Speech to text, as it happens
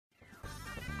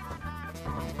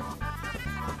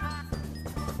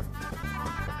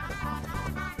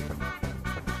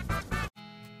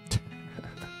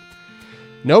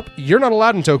Nope, you're not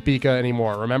allowed in Topeka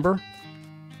anymore, remember?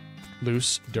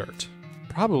 Loose dirt.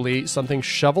 Probably something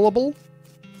shovelable?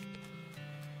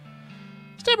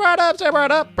 Step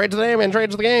right up. Braid to the name and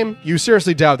trade to the game. You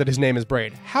seriously doubt that his name is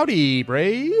Braid. Howdy,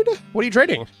 Braid. What are you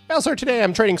trading? Well, sir, today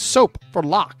I'm trading soap for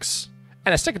locks.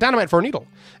 And a stick of dynamite for a needle.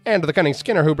 And to the cunning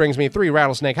Skinner who brings me 3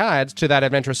 rattlesnake hides, to that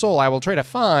adventurous soul I will trade a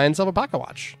fine silver pocket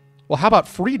watch. Well, how about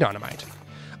free dynamite?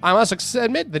 I must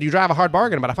admit that you drive a hard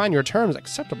bargain, but I find your terms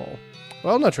acceptable.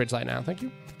 Well, no trade site now, thank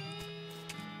you.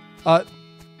 Oh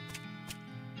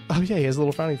yeah, he has a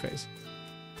little frowny face.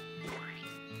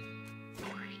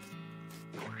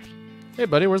 Hey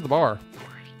buddy, where's the bar?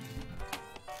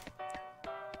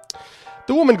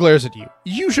 The woman glares at you.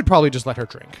 You should probably just let her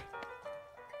drink.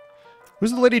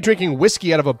 Who's the lady drinking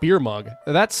whiskey out of a beer mug?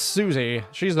 That's Susie.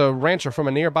 She's the rancher from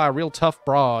a nearby real tough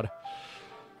broad.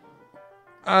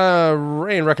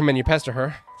 Rain recommend you pester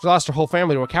her. She lost her whole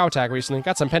family to a cow attack recently.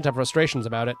 Got some pent-up frustrations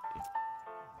about it.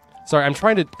 Sorry, I'm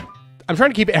trying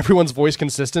to keep everyone's voice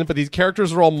consistent, but these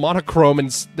characters are all monochrome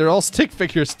and they're all stick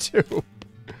figures too.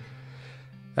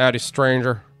 Howdy,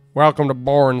 stranger. Welcome to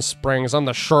Bourne Springs. I'm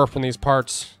the sheriff in these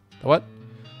parts. The what?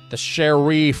 The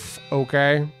sheriff.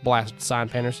 Okay. Blasted sign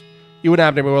painters. You wouldn't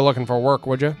happen to be looking for work,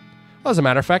 would you? Well, as a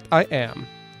matter of fact, I am.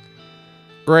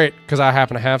 Great, because I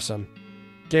happen to have some.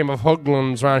 Game of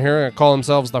hoodlums around here call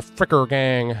themselves the Fricker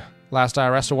Gang. Last I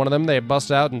arrested one of them, they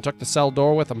busted out and took the cell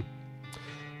door with them.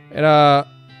 And,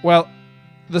 well,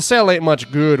 the cell ain't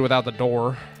much good without the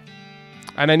door.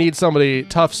 And I need somebody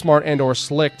tough, smart, and or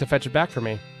slick to fetch it back for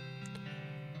me.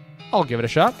 I'll give it a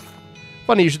shot.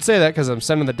 Funny you should say that, because I'm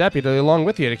sending the deputy along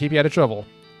with you to keep you out of trouble.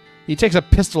 He takes a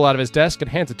pistol out of his desk and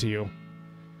hands it to you.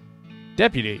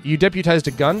 Deputy? You deputized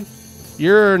a gun?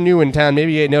 You're new in town,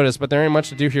 maybe you ain't noticed, but there ain't much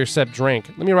to do here except drink.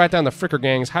 Let me write down the Fricker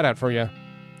Gang's hideout for you.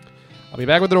 I'll be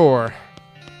back with the door.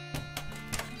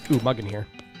 Ooh, mug in here.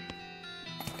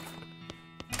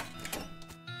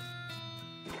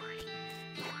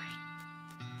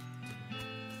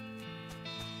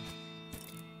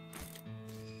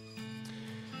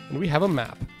 And we have a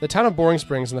map. The town of Boring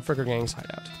Springs and the Fricker Gang's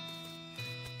hideout.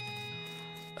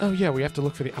 Oh yeah, we have to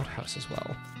look for the outhouse as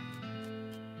well.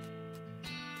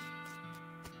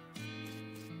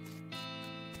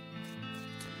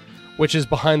 Which is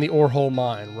behind the ore hole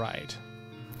mine, right.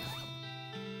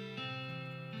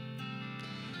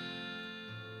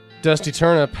 Dusty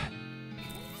Turnip.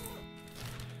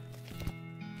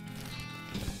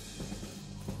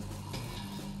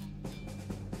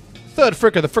 Thud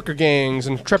Fricker, the Fricker Gang's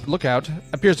intrepid lookout,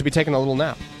 appears to be taking a little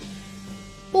nap.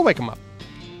 We'll wake him up.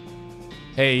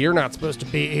 Hey, you're not supposed to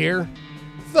be here.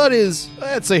 Thud is,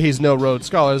 I'd say he's no Rhodes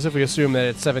Scholar, as if we assume that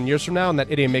it's 7 years from now and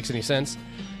that idiom makes any sense.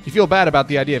 You feel bad about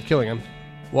the idea of killing him.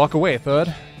 Walk away,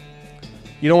 Thud.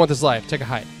 You don't want this life. Take a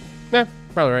hike. Nah,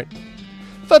 probably right.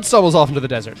 Thud stumbles off into the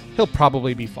desert. He'll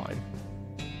probably be fine.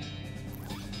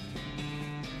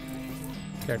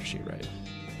 Character sheet, right.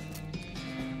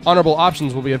 Honorable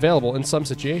options will be available in some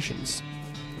situations.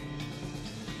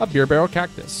 A beer barrel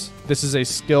cactus. This is a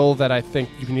skill that I think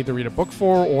you can either read a book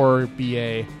for or be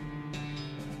a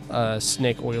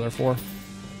snake oiler for.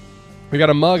 We got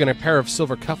a mug and a pair of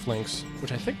silver cufflinks,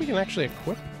 which I think we can actually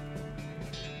equip.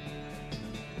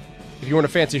 If you want a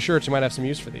fancy shirt, you might have some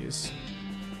use for these.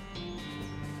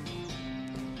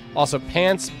 Also,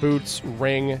 pants, boots,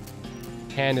 ring,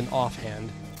 hand, and offhand.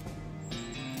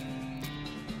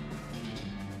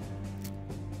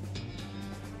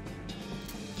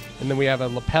 And then we have a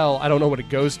lapel. I don't know what it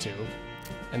goes to.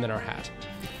 And then our hat.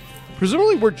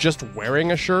 Presumably, we're just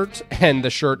wearing a shirt, and the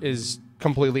shirt is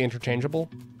completely interchangeable.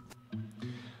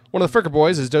 One of the Fricker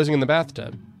boys is dozing in the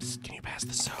bathtub. Psst, can you pass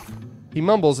the soap? He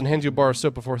mumbles and hands you a bar of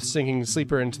soap before sinking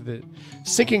deeper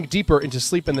into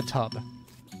sleep in the tub.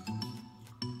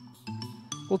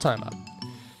 We'll time up.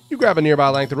 You grab a nearby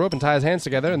length of rope and tie his hands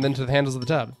together and then to the handles of the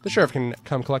tub. The sheriff can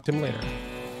come collect him later.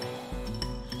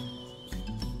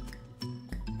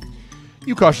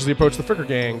 You cautiously approach the Fricker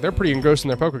Gang. They're pretty engrossed in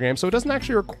their poker game, so it doesn't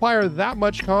actually require that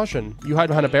much caution. You hide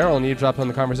behind a barrel and eavesdrop on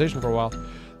the conversation for a while.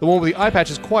 The one with the eye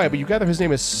patch is quiet, but you gather his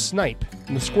name is Snipe,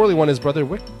 and the squirrely one is Brother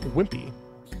Wimpy.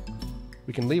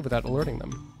 We can leave without alerting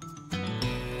them.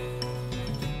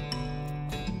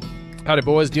 Howdy,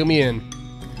 boys. Deal me in.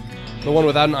 The one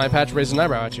without an eye patch raises an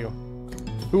eyebrow at you.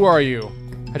 Who are you?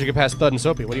 How'd you get past Thud and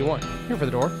Soapy? What do you want? Here for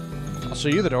the door. I'll show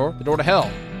you the door. The door to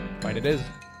hell. Right it is.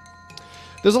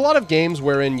 There's a lot of games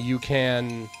wherein you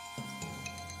can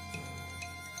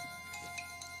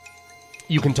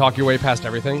talk your way past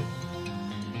everything.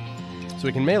 So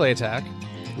we can melee attack.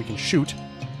 We can shoot.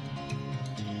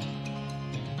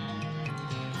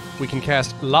 We can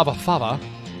cast Lava Fava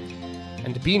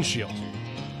and Bean Shield.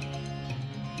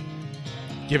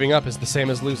 Giving up is the same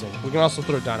as losing. We can also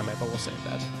throw dynamite, but we'll save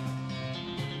that.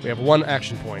 We have one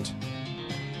action point.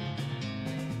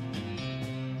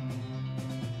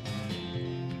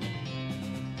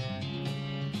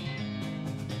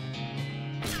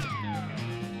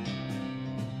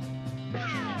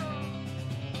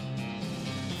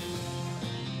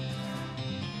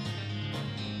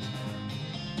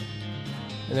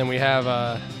 And then we have,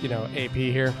 you know, AP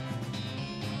here.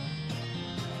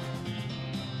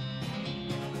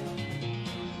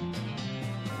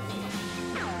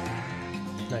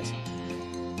 Nice.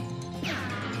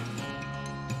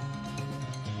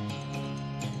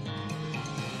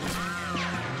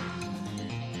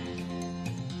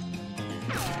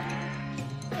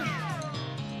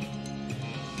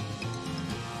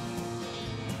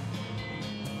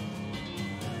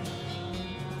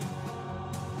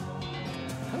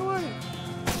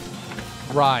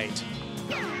 Right.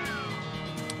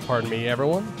 Pardon me,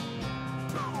 everyone.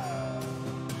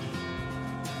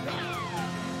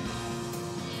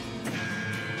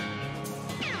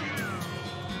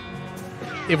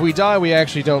 If we die, we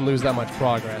actually don't lose that much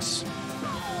progress.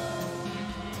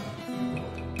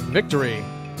 Victory!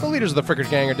 The leaders of the Frickard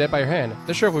gang are dead by your hand.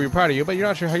 The sheriff will be proud of you, but you're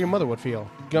not sure how your mother would feel.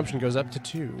 Gumption goes up to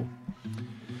 2.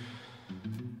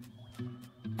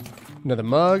 Another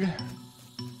mug.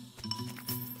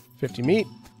 50 meat.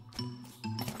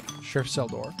 Sheriff's cell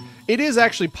door. It is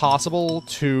actually possible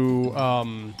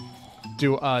to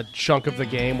do a chunk of the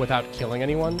game without killing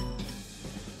anyone.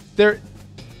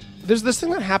 There's this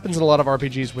thing that happens in a lot of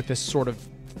RPGs with this sort of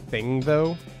thing,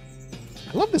 though.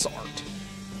 I love this art.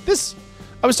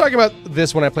 I was talking about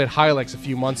this when I played Hylex a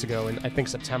few months ago in, I think,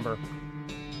 September.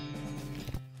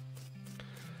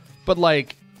 But,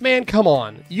 like, man, come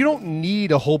on. You don't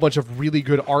need a whole bunch of really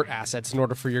good art assets in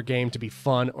order for your game to be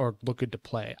fun or look good to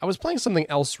play. I was playing something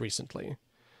else recently.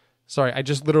 Sorry, I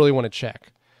just literally want to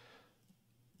check.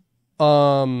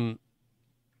 And,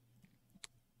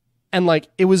 like,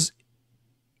 it was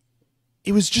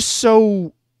just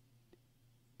so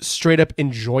straight up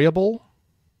enjoyable.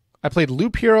 I played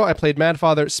Loop Hero, I played Mad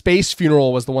Father. Space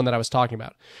Funeral was the one that I was talking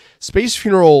about. Space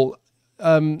Funeral,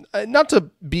 not to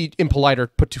be impolite or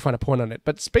put too fine a point on it,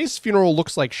 but Space Funeral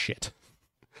looks like shit.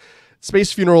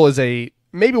 Space Funeral is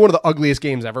maybe one of the ugliest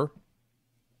games ever,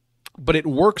 but it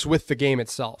works with the game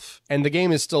itself. And the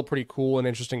game is still pretty cool and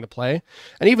interesting to play.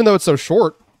 And even though it's so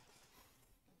short,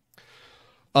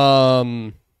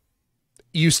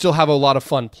 you still have a lot of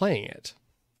fun playing it.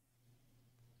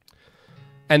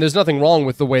 And there's nothing wrong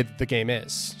with the way that the game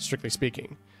is, strictly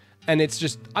speaking. And it's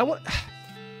just,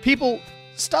 people,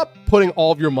 stop putting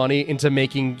all of your money into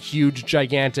making huge,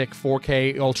 gigantic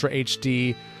 4K Ultra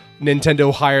HD,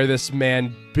 Nintendo hire this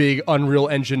man, big Unreal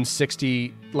Engine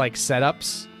 60 like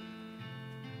setups.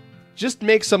 Just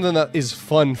make something that is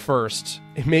fun first.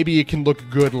 Maybe it can look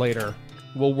good later.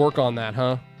 We'll work on that,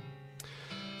 huh?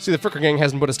 See, the Fricker gang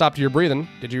hasn't put a stop to your breathing.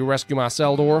 Did you rescue my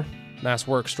cell door? Nice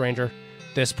work, stranger.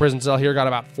 This prison cell here got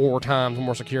about 4 times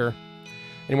more secure.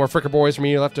 Any more Fricker boys from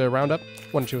you left to round up?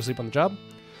 Why don't you sleep on the job?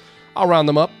 I'll round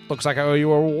them up. Looks like I owe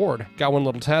you a reward. Got one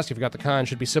little task if you got the kind.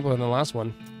 Should be simpler than the last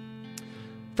one.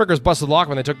 Frickers busted the lock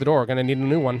when they took the door. Gonna need a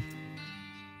new one.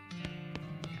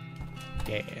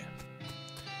 Yeah.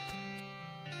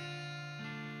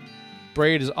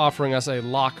 Braid is offering us a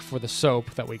lock for the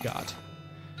soap that we got.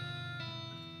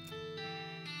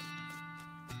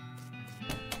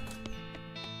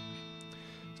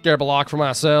 Grab a lock for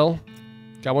my cell.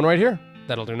 Got one right here.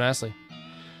 That'll do nicely.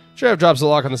 Sheriff drops the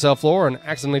lock on the cell floor and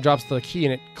accidentally drops the key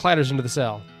and it clatters into the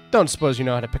cell. Don't suppose you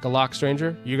know how to pick a lock,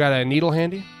 stranger? You got a needle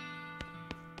handy?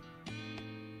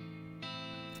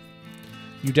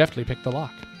 You deftly picked the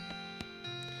lock.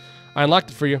 I unlocked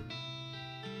it for you.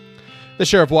 The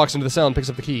sheriff walks into the cell and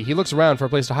picks up the key. He looks around for a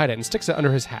place to hide it and sticks it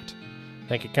under his hat.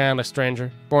 Thank you kindly,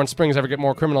 stranger. Bourne Springs ever get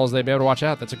more criminals, they'd be able to watch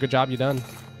out. That's a good job you done.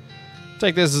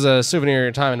 Take this as a souvenir of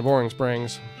your time in Boring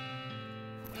Springs.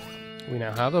 We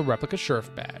now have a replica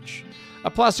sheriff badge. A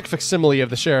plastic facsimile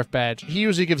of the sheriff badge. He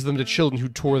usually gives them to children who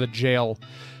tour the jail.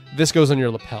 This goes on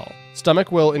your lapel.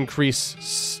 Stomach will increase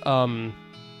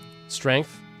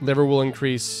strength. Liver will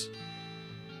increase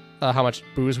how much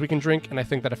booze we can drink, and I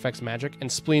think that affects magic.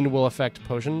 And spleen will affect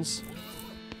potions.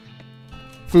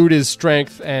 Food is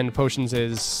strength, and potions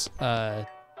is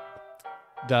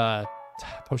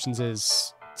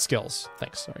skills.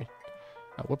 Thanks, sorry.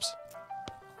 Whoops.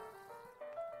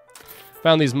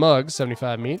 Found these mugs,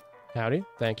 75 meat. Howdy,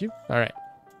 thank you. All right.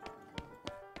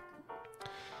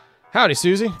 Howdy,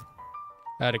 Susie.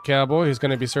 Howdy, cowboy. Who's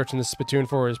going to be searching this spittoon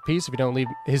for his teeth if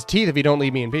you don't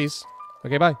leave me in peace.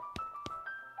 Okay, bye.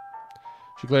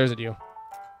 She glares at you.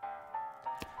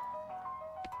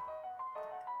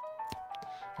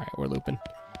 Alright, we're looping.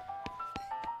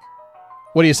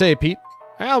 What do you say, Pete?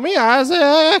 Well, me, I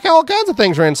say all kinds of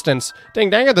things, for instance.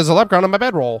 Ding dang it, there's a leprechaun on my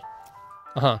bedroll.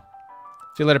 Uh-huh.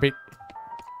 See you later, Pete.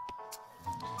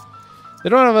 They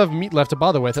don't have enough meat left to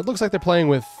bother with. It looks like they're playing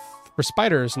with for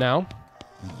spiders now.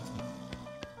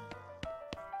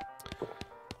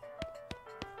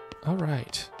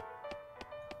 Alright.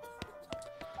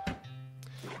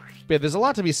 But there's a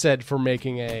lot to be said for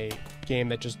making a game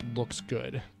that just looks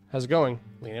good. How's it going?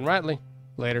 Leaning rightly.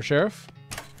 Later, Sheriff.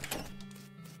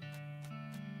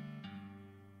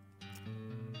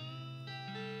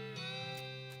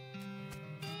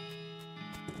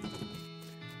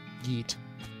 Yeet.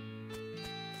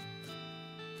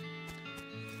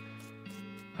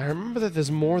 I remember that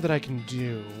there's more that I can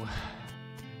do.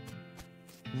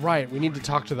 Right, we need to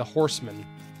talk to the horseman.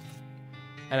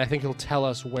 And I think he'll tell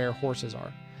us where horses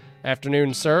are.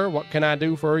 Afternoon, sir. What can I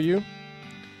do for you?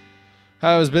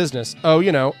 How's business? Oh,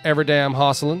 you know, every day I'm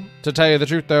hustling. To tell you the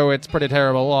truth, though, it's pretty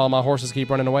terrible. All my horses keep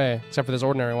running away, except for this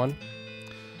ordinary one.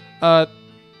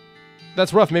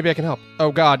 That's rough. Maybe I can help.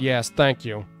 Oh, God, yes. Thank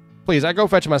you. Please, I go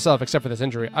fetch myself, except for this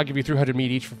injury. I'll give you 300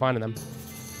 meat each for finding them.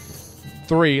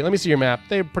 3. Let me see your map.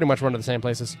 They pretty much run to the same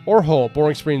places. Orhole,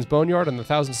 Boring Springs Boneyard, and the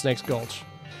Thousand Snakes Gulch.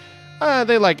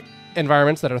 They like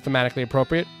environments that are thematically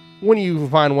appropriate. When you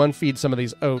find one, feed some of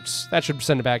these oats. That should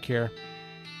send it back here.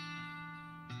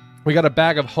 We got a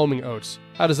bag of homing oats.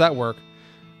 How does that work?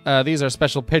 These are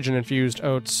special pigeon-infused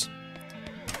oats.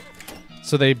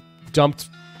 So they dumped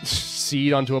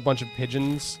seed onto a bunch of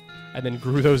pigeons and then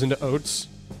grew those into oats.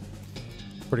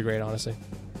 Pretty great, honestly.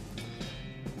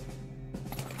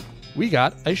 We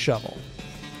got a shovel.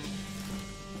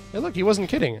 Hey, look, he wasn't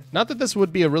kidding. Not that this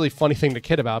would be a really funny thing to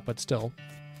kid about, but still.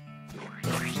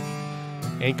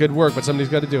 Ain't good work, but somebody's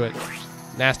got to do it.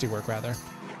 Nasty work, rather.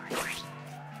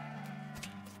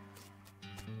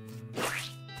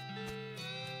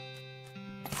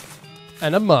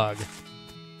 And a mug.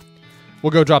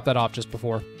 We'll go drop that off just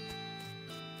before.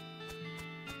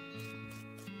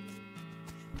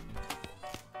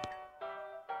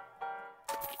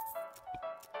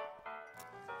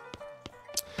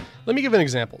 Let me give an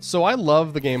example. So I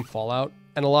love the game Fallout,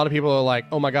 and a lot of people are like,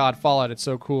 oh my god, Fallout, it's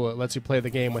so cool. It lets you play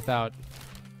the game without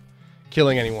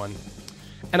killing anyone.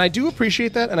 And I do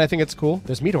appreciate that, and I think it's cool.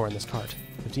 There's meat ore in this cart.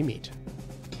 50 meat.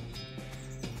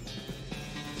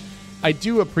 I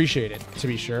do appreciate it, to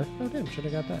be sure. Oh, damn, should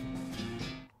have got that.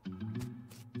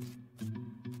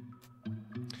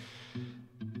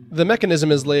 The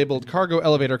mechanism is labeled cargo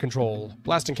elevator control,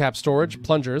 blasting cap storage,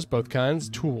 plungers, both kinds,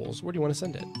 tools. Where do you want to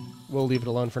send it? We'll leave it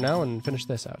alone for now and finish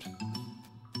this out.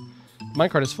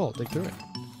 Minecart is full. Dig through it.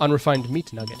 Unrefined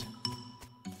meat nugget.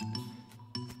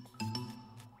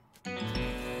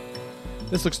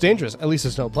 This looks dangerous. At least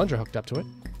there's no plunger hooked up to it.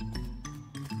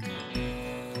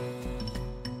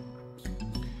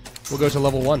 We'll go to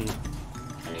level 1.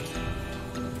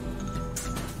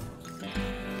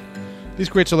 These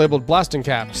crates are labeled blasting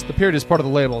caps. The period is part of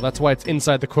the label. That's why it's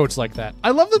inside the quotes like that.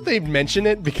 I love that they mention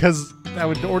it because that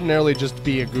would ordinarily just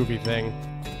be a goofy thing.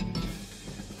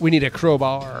 We need a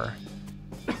crowbar.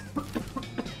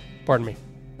 Pardon me.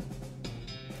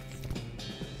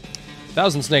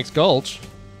 Thousand Snakes Gulch.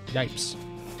 Yipes.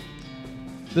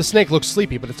 This snake looks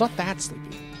sleepy, but it's not that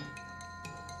sleepy.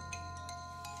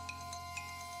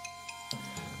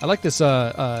 I like this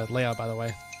layout, by the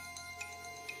way.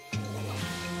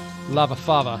 Lava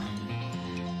fava.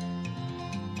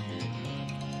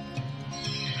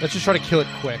 Let's just try to kill it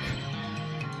quick.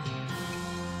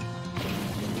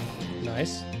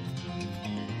 Nice.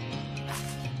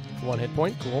 1 hit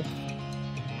point, cool.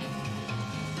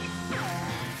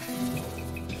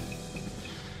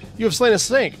 You have slain a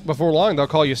snake. Before long, they'll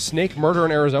call you Snake Murder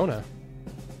in Arizona.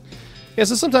 Yeah,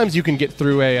 so sometimes you can get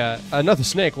through another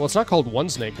snake. Well, it's not called One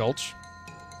Snake Gulch.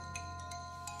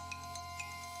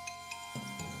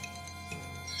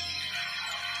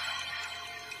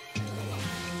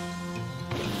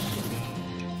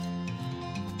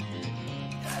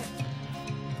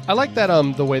 I like that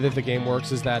the way that the game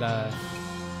works is that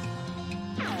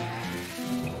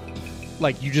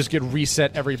like you just get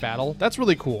reset every battle. That's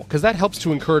really cool because that helps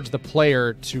to encourage the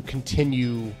player to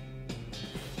continue.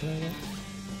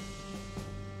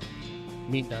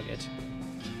 Meat nugget.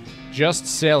 Just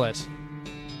sell it.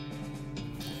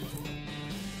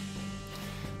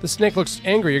 The snake looks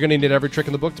angry. You're gonna need every trick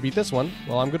in the book to beat this one.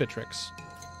 Well, I'm good at tricks.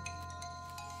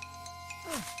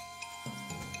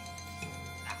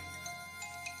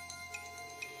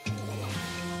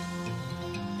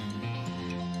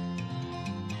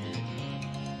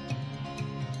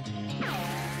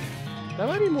 That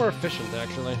might be more efficient,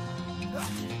 actually.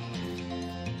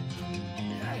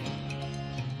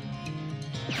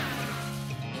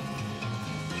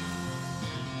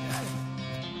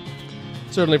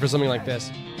 Certainly for something like this.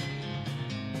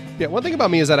 Yeah, one thing about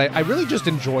me is that I really just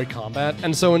enjoy combat,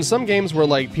 and so in some games where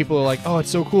like people are like, oh, it's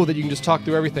so cool that you can just talk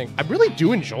through everything, I really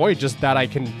do enjoy just that I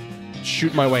can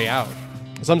shoot my way out.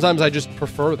 Sometimes I just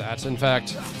prefer that, in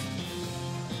fact.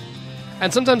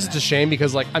 And sometimes it's a shame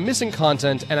because like I'm missing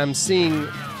content and I'm seeing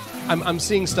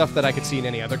stuff that I could see in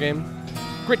any other game.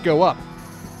 Grit go up.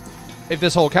 If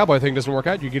this whole cowboy thing doesn't work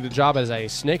out, you get a job as a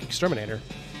snake exterminator.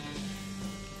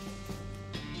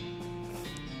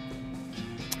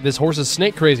 This horse is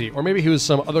snake crazy, or maybe he was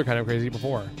some other kind of crazy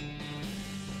before.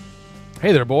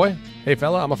 Hey there, boy. Hey,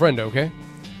 fella, I'm a friend, okay?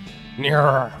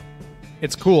 Nyarr.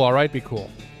 It's cool, all right? Be cool.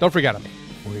 Don't freak out on me.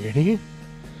 Really?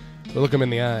 But look him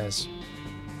in the eyes.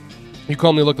 You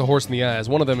calmly look the horse in the eyes.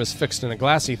 One of them is fixed in a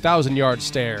glassy 1,000-yard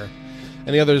stare,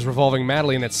 and the other is revolving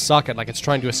madly in its socket like it's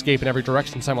trying to escape in every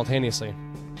direction simultaneously.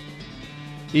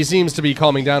 He seems to be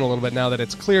calming down a little bit now that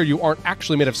it's clear you aren't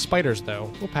actually made of spiders,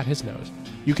 though. We'll pat his nose.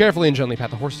 You carefully and gently pat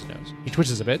the horse's nose. He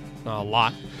twitches a bit, a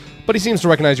lot, but he seems to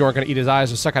recognize you aren't going to eat his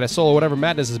eyes or suck out his soul or whatever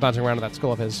madness is bouncing around in that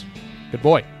skull of his. Good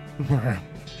boy.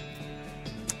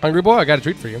 Hungry boy, I got a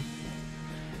treat for you.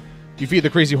 You feed the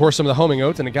crazy horse some of the homing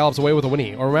oats and it gallops away with a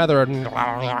whinny, or rather,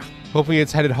 hopefully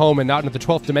it's headed home and not into the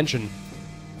 12th dimension.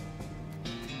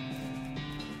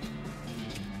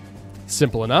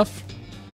 Simple enough.